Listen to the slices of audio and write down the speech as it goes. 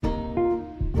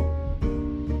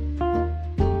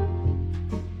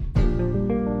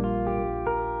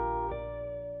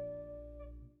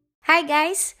Hi,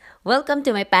 guys! Welcome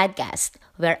to my podcast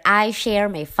where I share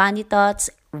my funny thoughts,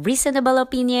 reasonable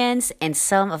opinions, and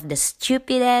some of the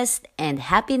stupidest and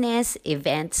happiness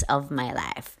events of my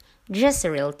life. Just a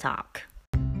real talk.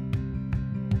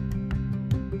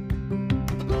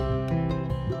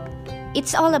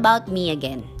 It's all about me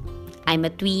again. I'm a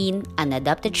twin, an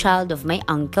adopted child of my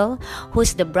uncle,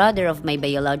 who's the brother of my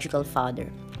biological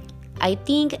father. I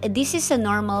think this is a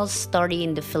normal story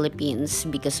in the Philippines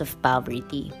because of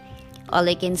poverty. All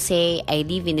I can say, I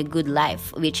live in a good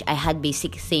life, which I had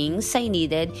basic things I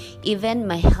needed, even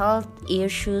my health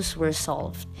issues were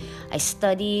solved. I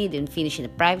studied and finished in a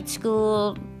private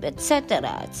school,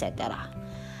 etc., etc.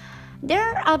 There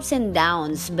are ups and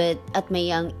downs, but at my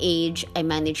young age, I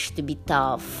managed to be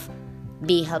tough,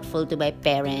 be helpful to my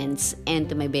parents and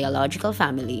to my biological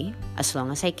family as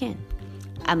long as I can.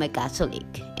 I'm a Catholic,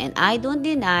 and I don't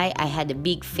deny I had a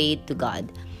big faith to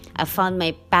God. I found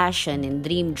my passion and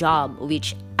dream job,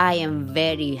 which I am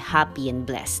very happy and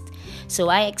blessed. So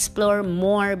I explore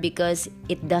more because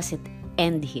it doesn't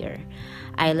end here.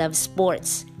 I love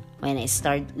sports. When I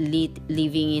started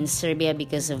living in Serbia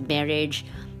because of marriage,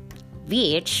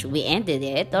 which we ended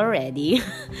it already,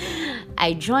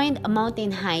 I joined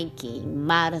mountain hiking,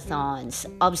 marathons,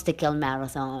 obstacle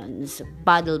marathons,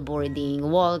 paddleboarding,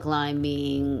 wall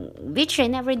climbing, which I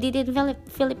never did in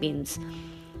Philippines.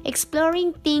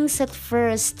 Exploring things at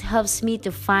first helps me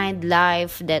to find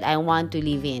life that I want to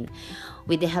live in.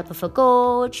 With the help of a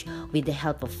coach, with the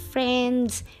help of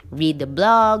friends, read the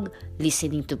blog,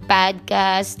 listening to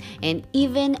podcasts, and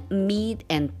even meet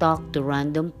and talk to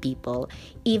random people,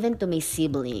 even to my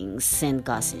siblings and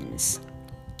cousins.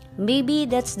 Maybe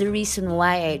that's the reason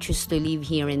why I choose to live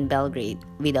here in Belgrade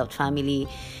without family,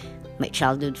 my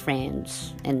childhood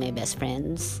friends, and my best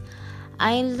friends.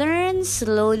 I learned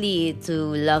slowly to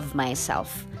love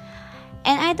myself.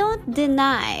 And I don't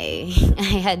deny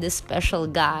I had a special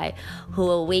guy who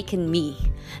awakened me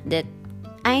that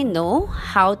I know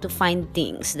how to find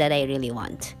things that I really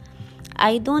want.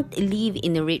 I don't live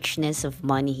in the richness of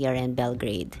money here in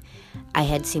Belgrade. I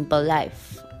had simple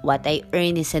life. What I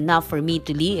earn is enough for me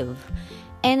to live.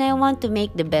 And I want to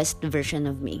make the best version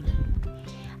of me.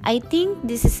 I think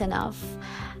this is enough.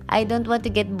 I don't want to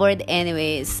get bored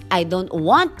anyways. I don't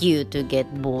want you to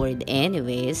get bored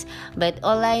anyways. But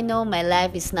all I know, my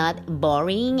life is not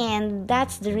boring, and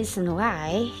that's the reason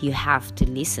why you have to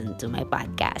listen to my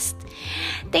podcast.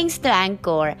 Thanks to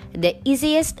Anchor, the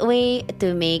easiest way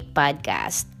to make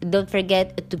podcast. Don't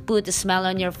forget to put a smile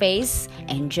on your face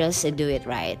and just do it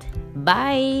right.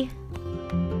 Bye!